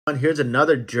Here's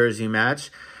another jersey match.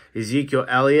 Ezekiel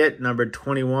Elliott, number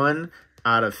 21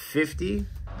 out of 50.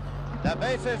 The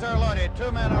bases are loaded.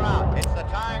 2 men are out. It's the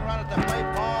tying run at the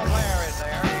plate. Paul Blair is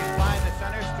there. He's flying to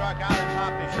center, struck out and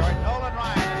popped it short. Nolan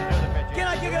Ryan is to the pitching. Can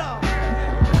I kick it off?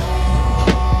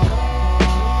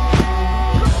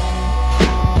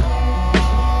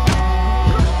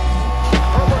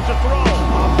 Herbert to throw.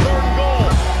 On third and goal.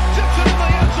 Tips it in the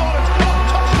end zone. It's caught.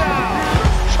 Touchdown.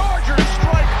 Chargers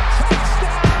strike.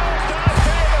 Touchdown.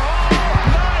 Dante Hall.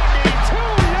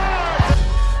 92 yards.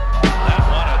 That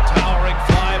one, a towering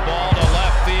fly ball to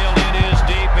left field. It is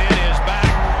deep. It is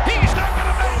back. He's not going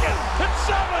to make it. It's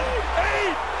 7,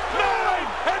 8, 9,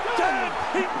 and 10.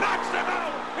 He knocks them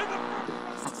out. In the...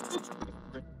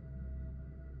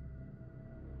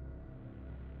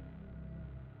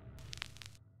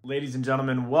 Ladies and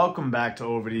gentlemen, welcome back to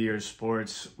Over the Years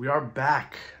Sports. We are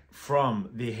back from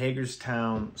the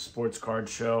Hagerstown Sports Card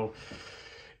Show.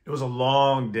 It was a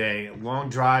long day, long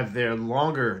drive there,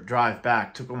 longer drive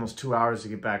back. Took almost 2 hours to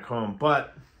get back home,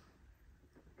 but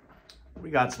we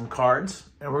got some cards,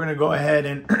 and we're going to go ahead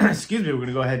and, we're going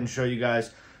to go ahead and show you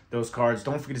guys those cards.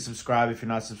 Don't forget to subscribe if you're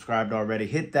not subscribed already.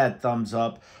 Hit that thumbs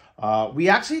up. We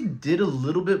actually did a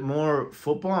little bit more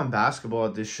football and basketball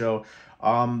at this show.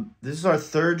 This is our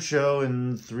third show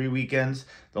in 3 weekends.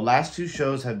 The last 2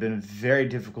 shows have been very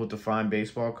difficult to find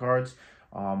baseball cards,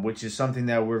 which is something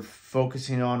that we're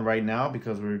focusing on right now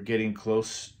because we're getting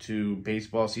close to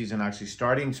baseball season actually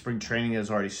starting. Spring training has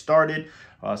already started.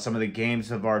 Some of the games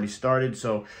have already started.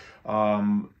 So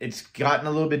it's gotten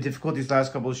a little bit difficult these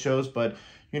last couple of shows, but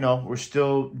you know, we're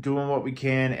still doing what we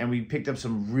can, and we picked up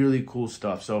some really cool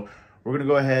stuff. So we're going to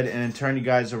go ahead and turn you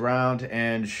guys around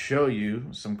and show you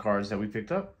some cards that we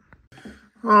picked up.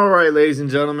 All right, ladies and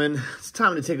gentlemen, it's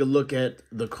time to take a look at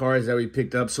the cards that we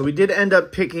picked up. So we did end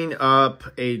up picking up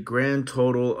a grand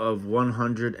total of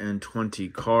 120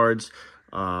 cards.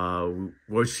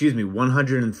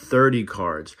 130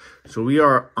 cards. So we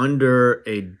are under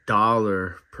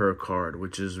 $1 per card,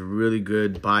 which is really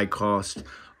good buy cost.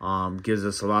 Gives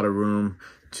us a lot of room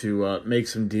to make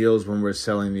some deals when we're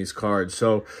selling these cards.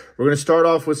 So we're going to start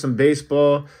off with some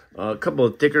baseball, a couple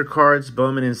of thicker cards,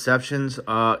 Bowman Inceptions.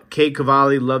 Kate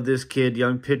Cavalli, love this kid,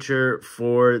 young pitcher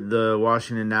for the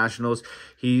Washington Nationals.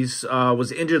 He's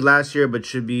was injured last year, but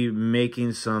should be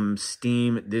making some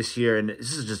steam this year. And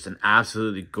this is just an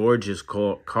absolutely gorgeous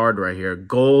card right here.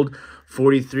 Gold,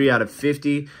 43 out of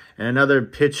 50. And another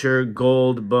pitcher,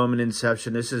 gold, Bowman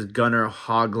Inception. This is Gunnar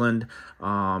Hoglund,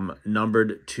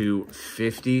 numbered to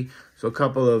 50. So a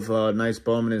couple of nice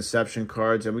Bowman Inception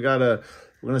cards. And we're going to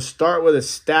start with a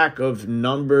stack of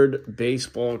numbered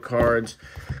baseball cards.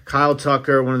 Kyle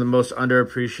Tucker, one of the most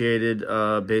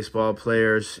underappreciated baseball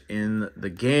players in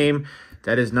the game.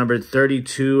 That is numbered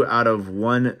 32 out of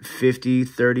 150.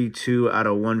 32 out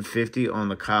of 150 on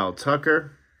the Kyle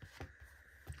Tucker.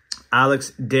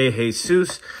 Alex De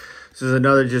Jesus. This is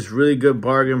another just really good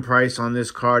bargain price on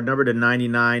this card. Numbered to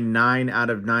 99. 9 out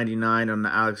of 99 on the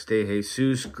Alex De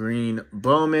Jesus. Green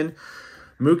Bowman.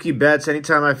 Mookie Betts,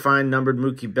 anytime I find numbered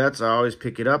Mookie Betts, I always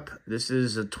pick it up. This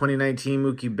is a 2019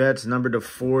 Mookie Betts, numbered to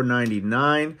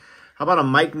 499. How about a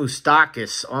Mike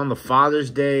Moustakas on the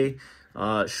Father's Day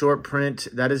short print?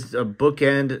 That is a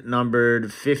bookend,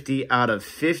 numbered 50 out of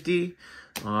 50.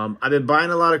 I've been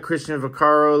buying a lot of Christian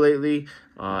Vaccaro lately.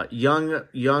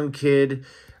 Young kid.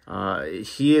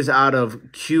 He is out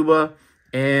of Cuba.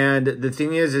 And the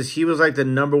thing is he was like the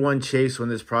 #1 chase when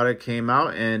this product came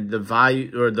out, and the value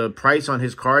or the price on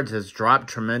his cards has dropped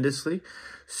tremendously.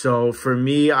 So for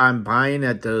me, I'm buying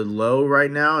at the low right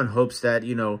now in hopes that,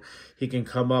 you know, he can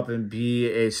come up and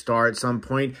be a star at some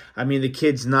point. I mean, the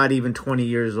kid's not even 20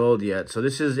 years old yet. So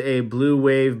this is a Blue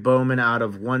Wave Bowman out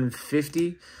of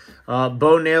 150.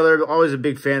 Bo Naylor, always a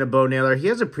big fan of Bo Naylor. He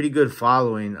has a pretty good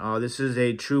following. This is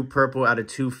a True Purple out of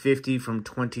 250 from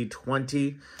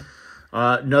 2020.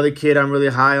 Another kid I'm really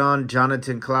high on,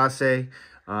 Jonathan Clase,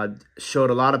 showed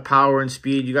a lot of power and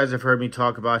speed. You guys have heard me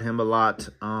talk about him a lot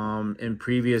in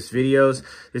previous videos.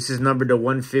 This is numbered to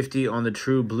 150 on the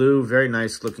True Blue. Very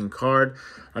nice looking card.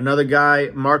 Another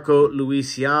guy, Marco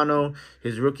Luciano.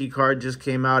 His rookie card just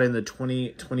came out in the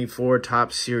 2024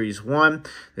 Top Series 1.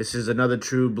 This is another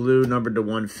True Blue, numbered to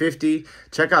 150.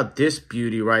 Check out this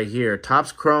beauty right here.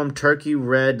 Topps Chrome Turkey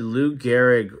Red Lou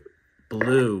Gehrig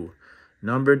Blue.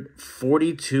 Numbered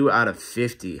 42 out of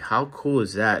 50. How cool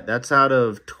is that? That's out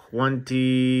of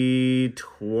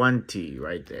 2020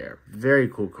 right there. Very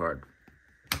cool card.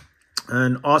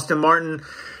 And Austin Martin,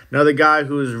 another guy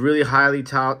who is really highly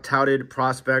touted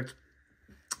prospect.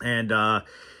 And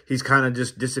he's kind of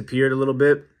just disappeared a little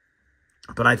bit.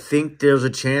 But I think there's a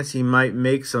chance he might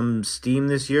make some steam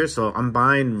this year. So I'm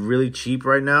buying really cheap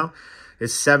right now.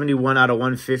 It's 71 out of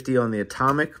 150 on the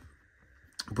Atomic.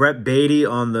 Brett Beatty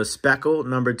on the Speckle,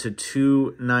 numbered to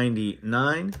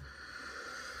 299.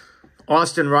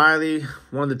 Austin Riley,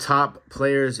 one of the top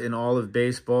players in all of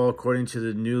baseball, according to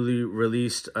the newly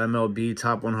released MLB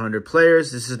Top 100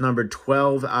 Players. This is numbered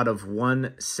 12 out of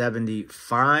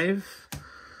 175.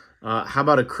 How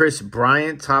about a Chris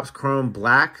Bryant, Topps Chrome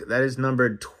Black? That is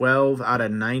numbered 12 out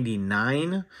of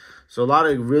 99. So a lot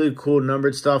of really cool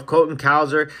numbered stuff. Colton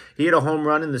Cowser, he had a home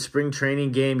run in the spring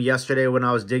training game yesterday when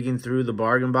I was digging through the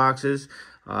bargain boxes.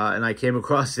 And I came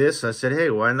across this. So I said, hey,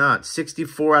 why not?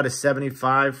 64 out of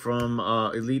 75 from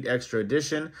Elite Extra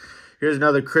Edition. Here's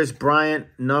another Chris Bryant,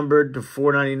 numbered to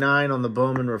 499 on the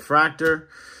Bowman Refractor.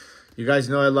 You guys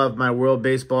know I love my World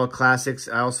Baseball Classics.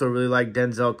 I also really like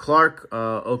Denzel Clark,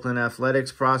 Oakland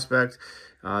Athletics prospect.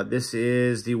 This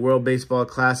is the World Baseball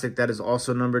Classic that is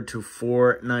also numbered to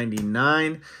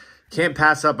 499. Can't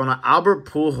pass up on an Albert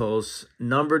Pujols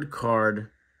numbered card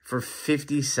for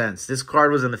 50 cents. This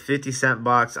card was in the 50-cent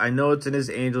box. I know it's in his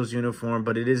Angels uniform,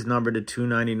 but it is numbered to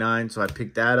 299, so I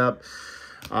picked that up.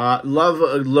 Love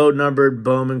a low-numbered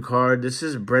Bowman card. This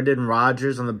is Brendan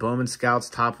Rodgers on the Bowman Scouts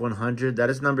Top 100. That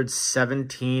is numbered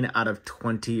 17 out of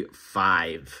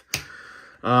 25.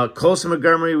 Colson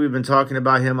Montgomery, we've been talking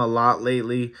about him a lot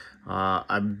lately.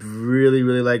 I really,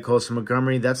 really like Colson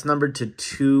Montgomery. That's numbered to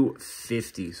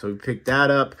 250, so we picked that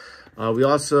up. We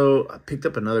also picked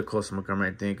up another Colson Montgomery,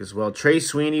 I think, as well. Trey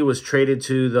Sweeney was traded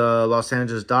to the Los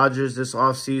Angeles Dodgers this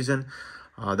offseason.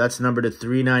 That's numbered to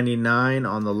 399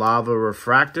 on the Lava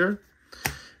Refractor.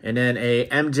 And then a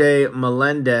MJ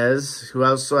Melendez, who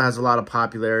also has a lot of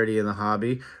popularity in the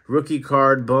hobby. Rookie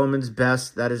card, Bowman's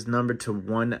Best. That is numbered to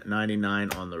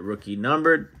 199 on the rookie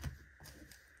numbered.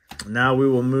 Now we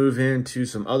will move into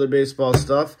some other baseball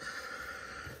stuff.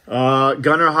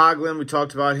 Gunnar Hoglund, we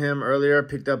talked about him earlier.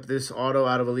 Picked up this auto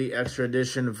out of Elite Extra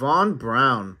Edition. Vaughn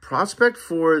Brown, prospect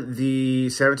for the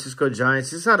San Francisco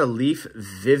Giants. This is out of Leaf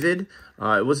Vivid.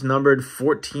 It was numbered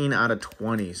 14 out of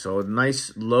 20. So a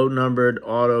nice low-numbered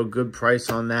auto. Good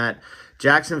price on that.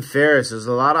 Jackson Ferris. There's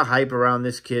a lot of hype around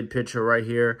this kid pitcher right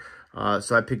here.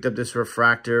 So I picked up this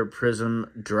Refractor Prism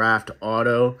Draft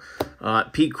Auto.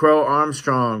 Pete Crow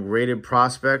Armstrong, rated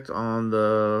prospect on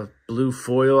the blue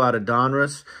foil out of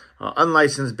Donruss.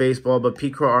 Unlicensed baseball, but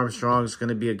Pete Crow Armstrong is going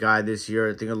to be a guy this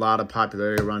year. I think a lot of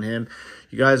popularity around him.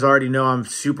 You guys already know I'm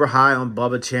super high on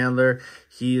Bubba Chandler.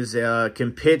 He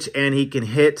can pitch and he can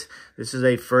hit. This is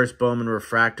a first Bowman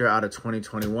Refractor out of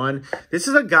 2021. This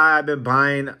is a guy I've been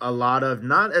buying a lot of,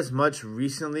 not as much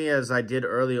recently as I did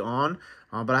early on.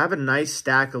 But I have a nice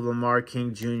stack of Lamar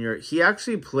King Jr. He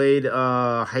actually played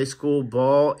high school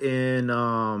ball in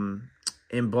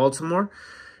Baltimore.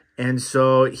 And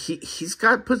so he's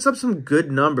puts up some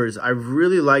good numbers. I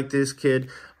really like this kid.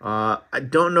 I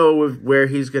don't know where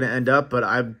he's going to end up, but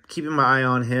I'm keeping my eye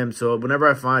on him. So whenever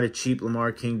I find a cheap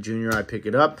Lamar King Jr., I pick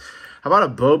it up. How about a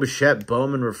Bo Bichette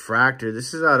Bowman Refractor?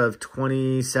 This is out of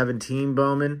 2017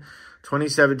 Bowman.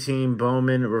 2017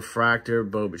 Bowman Refractor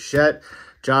Bo Bichette.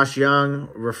 Josh Young,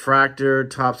 Refractor,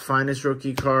 Topps Finest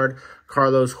rookie card.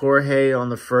 Carlos Jorge on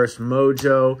the first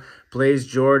Mojo. Blaze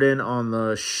Jordan on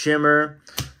the Shimmer.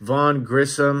 Vaughn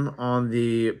Grissom on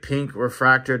the pink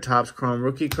Refractor Topps Chrome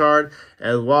rookie card.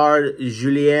 Edouard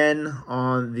Julien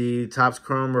on the Topps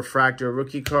Chrome Refractor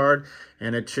rookie card.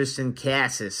 And a Tristan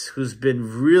Cassis, who's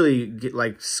been really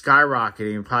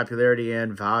skyrocketing in popularity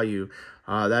and value.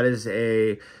 That is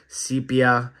a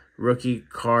Sepia rookie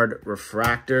card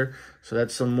Refractor. So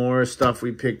that's some more stuff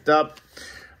we picked up.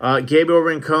 Gabriel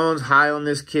Rincon's high on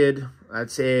this kid.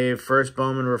 That's a first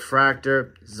Bowman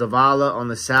Refractor. Zavala on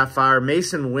the Sapphire.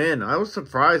 Mason Wynn. I was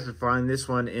surprised to find this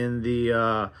one in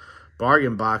the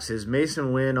bargain boxes.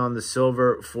 Mason Wynn on the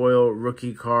silver foil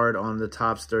rookie card on the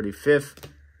Topps 35th.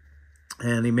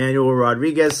 And Emmanuel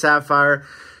Rodriguez Sapphire.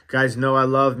 You guys know I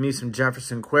love me some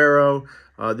Jefferson Cuero.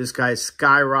 This guy's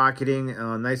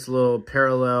skyrocketing. Nice little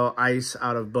parallel ice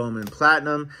out of Bowman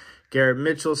Platinum. Garrett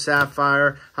Mitchell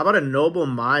Sapphire. How about a Noble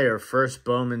Meyer first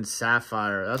Bowman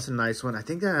Sapphire? That's a nice one. I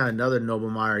think I had another Noble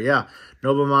Meyer. Yeah,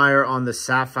 Noble Meyer on the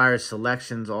Sapphire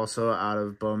Selections, also out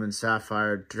of Bowman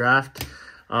Sapphire Draft.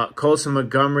 Colson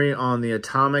Montgomery on the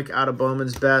Atomic out of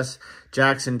Bowman's Best.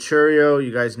 Jackson Chourio.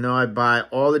 You guys know I buy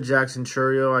all the Jackson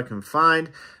Chourio I can find.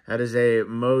 That is a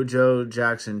Mojo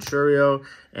Jackson Chourio.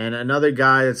 And another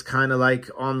guy that's kind of like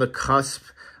on the cusp.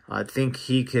 I think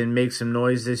he can make some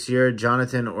noise this year.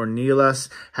 Jonathan Ornelas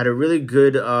had a really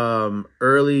good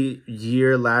early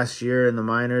year last year in the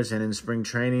minors and in spring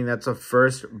training. That's a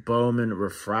first Bowman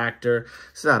refractor.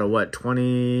 This is out of what,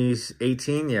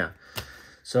 2018? Yeah.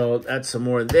 So that's some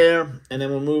more there. And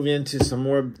then we'll move into some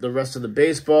more of the rest of the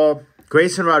baseball.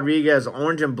 Grayson Rodriguez,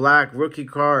 orange and black, rookie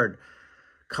card,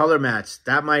 color match.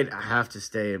 That might have to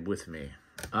stay with me.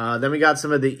 Then we got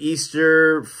some of the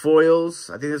Easter foils.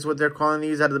 I think that's what they're calling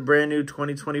these, out of the brand new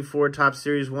 2024 Top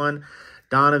Series 1.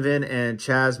 Donovan and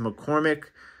Chaz McCormick.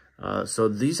 So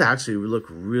these actually look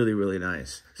really, really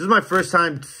nice. This is my first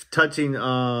time touching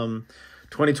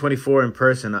 2024 in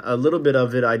person. A little bit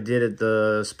of it I did at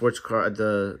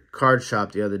the card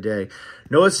shop the other day.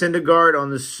 Noah Syndergaard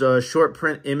on this short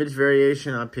print image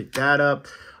variation. I picked that up.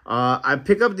 I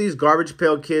pick up these garbage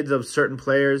pail kids of certain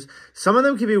players. Some of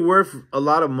them can be worth a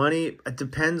lot of money. It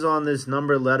depends on this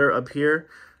number letter up here,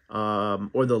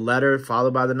 or the letter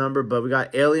followed by the number. But we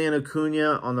got Alien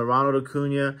Acuna on the Ronald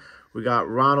Acuna. We got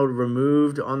Ronald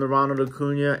removed on the Ronald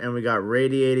Acuna. And we got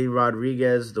Radiating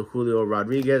Rodriguez, the Julio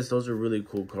Rodriguez. Those are really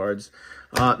cool cards.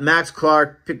 Max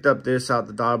Clark, picked up this out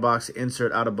the dollar box,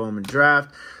 insert out of Bowman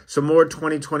Draft. Some more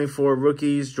 2024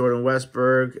 rookies, Jordan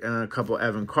Westberg, and a couple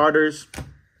Evan Carters.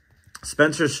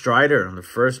 Spencer Strider on the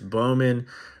first Bowman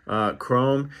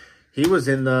Chrome. He was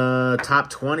in the top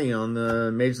 20 on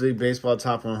the Major League Baseball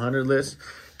Top 100 list.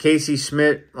 Casey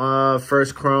Schmidt,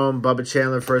 first Chrome. Bubba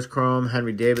Chandler, first Chrome.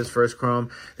 Henry Davis, first Chrome.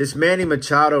 This Manny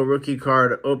Machado rookie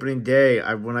card opening day.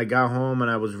 When I got home and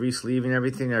I was re-sleeving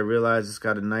everything, I realized it's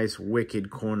got a nice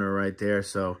wicked corner right there.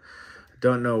 So I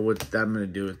don't know what I'm going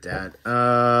to do with that.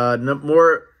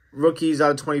 More rookies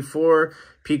out of 24.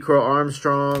 Pete Crow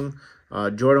Armstrong.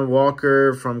 Jordan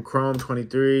Walker from Chrome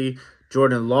 23.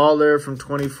 Jordan Lawler from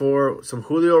 24. Some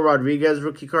Julio Rodriguez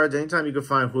rookie cards. Anytime you can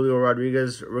find Julio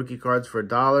Rodriguez rookie cards for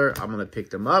 $1, I'm going to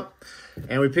pick them up.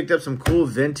 And we picked up some cool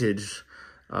vintage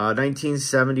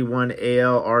 1971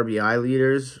 AL RBI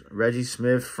leaders. Reggie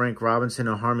Smith, Frank Robinson,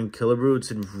 and Harmon Killebrew.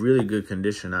 It's in really good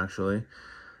condition, actually.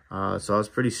 So I was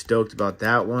pretty stoked about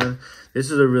that one. This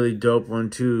is a really dope one,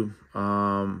 too.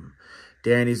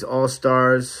 Danny's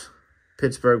All-Stars.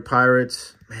 Pittsburgh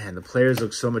Pirates. Man, the players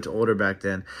look so much older back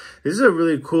then. This is a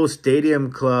really cool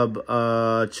Stadium Club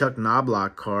Chuck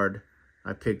Knobloch card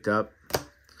I picked up.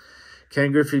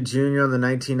 Ken Griffey Jr. on the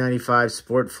 1995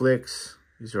 Sport Flicks.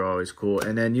 These are always cool.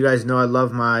 And then you guys know I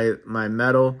love my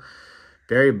metal.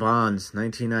 Barry Bonds,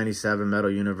 1997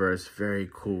 Metal Universe. Very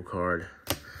cool card.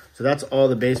 So that's all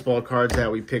the baseball cards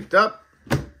that we picked up.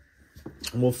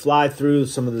 And we'll fly through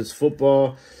some of this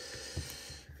football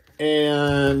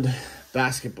and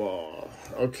basketball.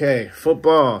 Okay,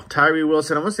 football. Tyree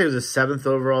Wilson. I want to say it was a 7th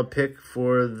overall pick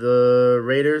for the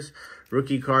Raiders.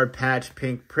 Rookie card patch,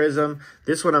 pink prism.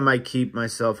 This one I might keep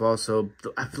myself also.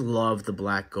 I love the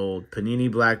black gold.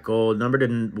 Panini black gold. Numbered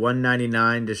in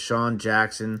 199. Deshaun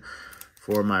Jackson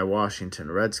for my Washington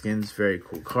Redskins. Very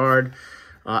cool card.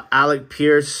 Alec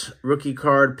Pierce. Rookie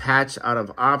card patch out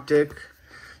of Optic.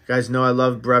 You guys know I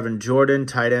love Brevin Jordan,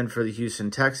 tight end for the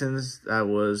Houston Texans. That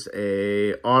was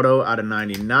a auto out of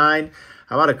 99.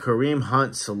 How about a Kareem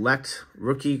Hunt Select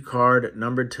rookie card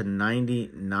numbered to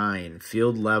 99,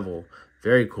 field level.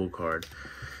 Very cool card.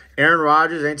 Aaron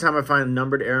Rodgers, anytime I find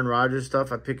numbered Aaron Rodgers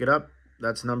stuff, I pick it up.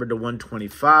 That's numbered to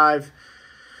 125.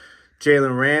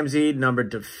 Jalen Ramsey, numbered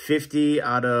to 50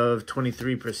 out of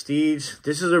 23 Prestige.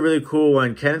 This is a really cool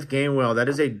one. Kenneth Gainwell, that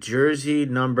is a jersey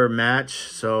number match.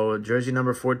 So jersey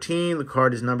number 14. The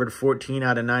card is numbered 14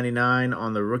 out of 99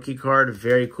 on the rookie card.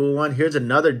 Very cool one. Here's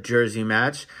another jersey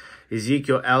match.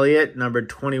 Ezekiel Elliott, numbered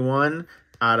 21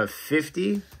 out of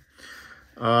 50.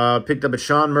 Picked up a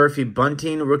Sean Murphy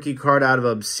Bunting rookie card out of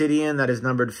Obsidian. That is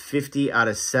numbered 50 out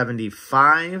of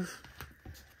 75.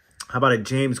 How about a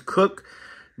James Cook?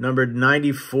 Numbered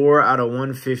 94 out of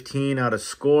 115 out of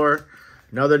Score.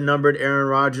 Another numbered Aaron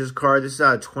Rodgers card. This is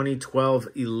out of 2012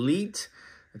 Elite.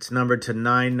 It's numbered to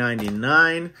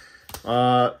 999.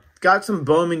 Got some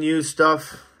Bowman U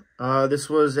stuff. This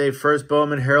was a first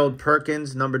Bowman Harold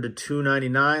Perkins, numbered to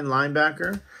 299,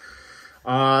 linebacker.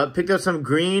 Picked up some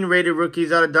green rated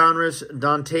rookies out of Donruss.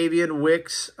 Dontavian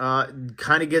Wicks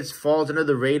kind of falls under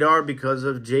the radar because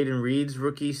of Jaden Reed's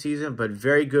rookie season, but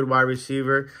very good wide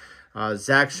receiver.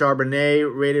 Zach Charbonnet,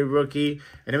 rated rookie.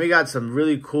 And then we got some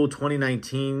really cool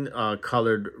 2019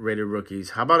 colored rated rookies.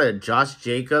 How about a Josh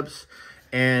Jacobs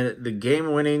and the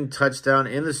game-winning touchdown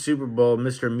in the Super Bowl,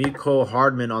 Mr. Mecole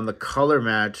Hardman on the color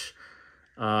match,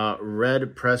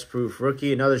 red press-proof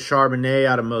rookie. Another Charbonnet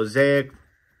out of Mosaic.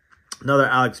 Another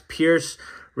Alex Pierce,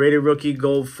 rated rookie,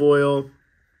 gold foil.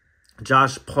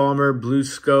 Josh Palmer, blue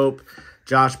scope.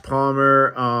 Josh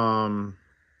Palmer,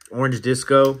 Orange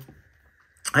Disco.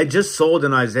 I just sold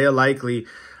an Isaiah Likely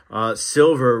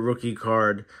silver rookie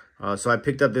card. So I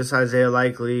picked up this Isaiah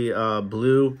Likely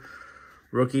blue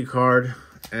rookie card.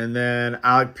 And then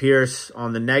Alec Pierce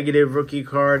on the negative rookie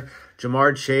card.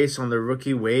 Jamar Chase on the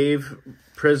rookie wave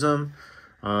prism.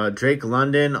 Drake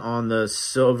London on the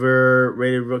silver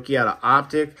rated rookie out of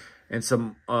Optic. And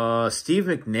some Steve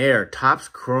McNair, Topps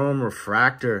Chrome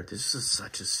Refractor. This is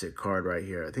such a sick card right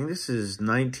here. I think this is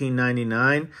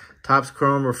 $19.99. Topps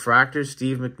Chrome Refractor,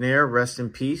 Steve McNair. Rest in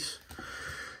peace.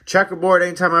 Checkerboard.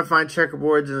 Anytime I find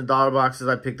checkerboards in the dollar boxes,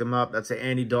 I pick them up. That's an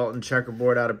Andy Dalton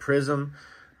checkerboard out of Prism.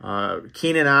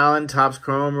 Keenan Allen, Topps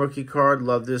Chrome rookie card.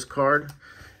 Love this card.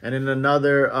 And then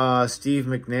another Steve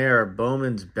McNair,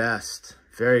 Bowman's Best.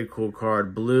 Very cool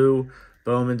card. Blue.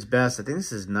 Bowman's Best. I think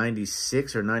this is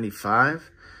 96 or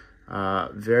 95.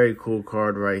 Very cool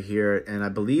card right here. And I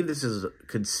believe this is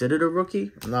considered a rookie.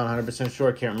 I'm not 100% sure.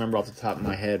 I can't remember off the top of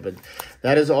my head. But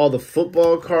that is all the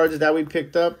football cards that we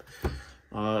picked up.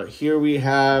 Here we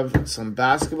have some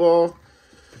basketball.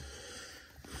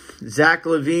 Zach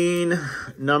LaVine,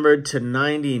 numbered to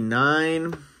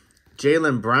 99.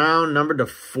 Jaylen Brown, numbered to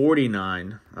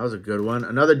 49. That was a good one.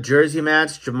 Another jersey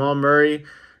match. Jamal Murray,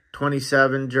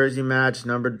 27 jersey match,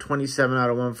 numbered 27 out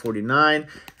of 149.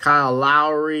 Kyle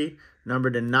Lowry,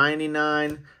 numbered to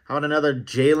 99. How about another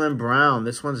Jaylen Brown?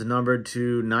 This one's numbered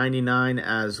to 99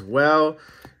 as well.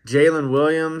 Jalen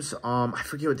Williams, I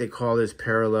forget what they call this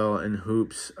parallel in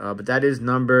hoops, but that is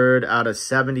numbered out of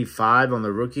 75 on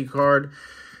the rookie card.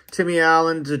 Timmy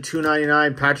Allen to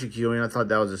 299. Patrick Ewing, I thought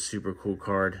that was a super cool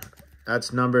card.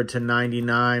 That's numbered to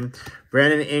 99.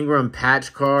 Brandon Ingram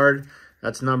patch card.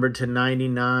 That's numbered to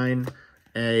 99.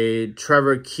 A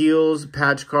Trevor Keels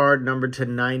patch card, numbered to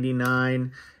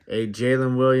 99. A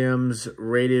Jalen Williams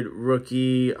rated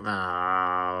rookie,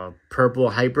 purple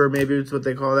hyper, maybe it's what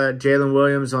they call that. Jalen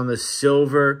Williams on the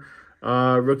silver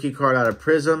rookie card out of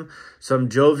Prism. Some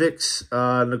Jovics,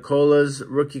 Nicola's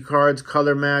rookie cards,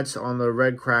 color match on the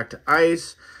red cracked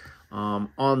ice.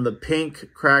 On the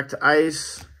pink cracked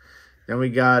ice. Then we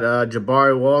got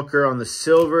Jabari Walker on the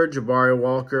silver, Jabari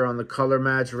Walker on the color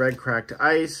match, red cracked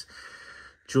ice.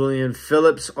 Julian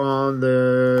Phillips on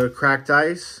the cracked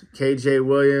ice. KJ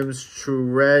Williams, true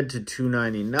red to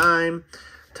 299.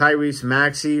 Tyrese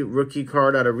Maxey, rookie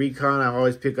card out of Recon. I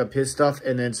always pick up his stuff.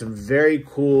 And then some very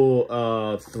cool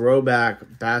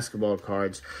throwback basketball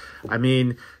cards. I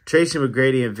mean, Tracy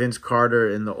McGrady and Vince Carter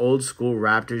in the old school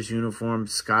Raptors uniform.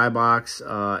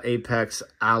 Skybox, Apex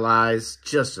Allies.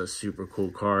 Just a super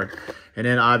cool card. And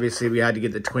then obviously we had to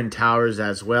get the Twin Towers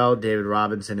as well. David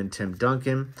Robinson and Tim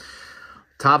Duncan.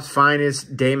 Topps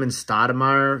Finest, Damon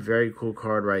Stoudemire. Very cool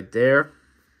card right there.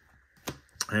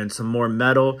 And some more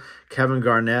metal. Kevin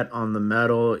Garnett on the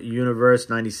metal. Universe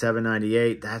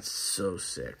 97-98. That's so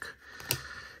sick.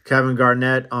 Kevin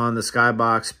Garnett on the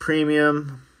Skybox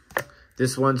Premium.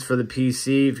 This one's for the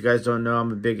PC. If you guys don't know,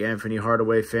 I'm a big Anthony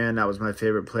Hardaway fan. That was my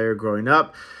favorite player growing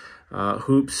up.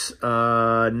 Hoops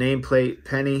nameplate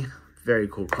penny. Very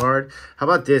cool card. How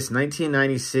about this?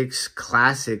 1996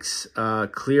 Classics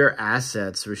Clear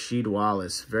Assets, Rasheed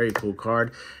Wallace. Very cool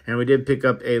card. And we did pick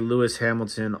up a Lewis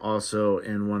Hamilton also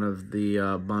in one of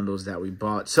the bundles that we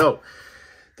bought. So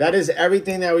that is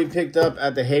everything that we picked up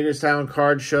at the Hagerstown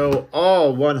Card Show.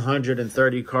 All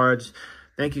 130 cards.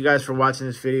 Thank you guys for watching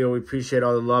this video. We appreciate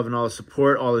all the love and all the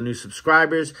support, all the new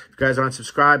subscribers. If you guys aren't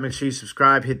subscribed, make sure you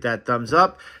subscribe, hit that thumbs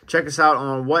up. Check us out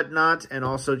on Whatnot, and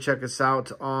also check us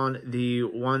out on the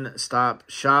One Stop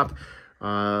Shop.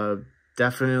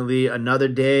 Definitely another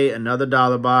day, another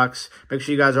dollar box. Make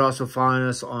sure you guys are also following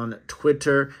us on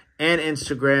Twitter and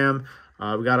Instagram.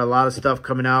 We got a lot of stuff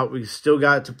coming out. We still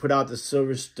got to put out the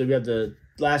silver. We got the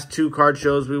last 2 card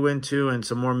shows we went to, and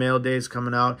some more mail days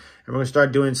coming out. And we're going to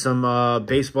start doing some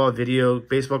baseball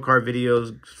card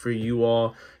videos for you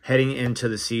all heading into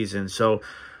the season. So,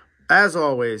 as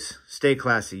always, stay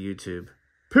classy, YouTube.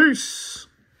 Peace!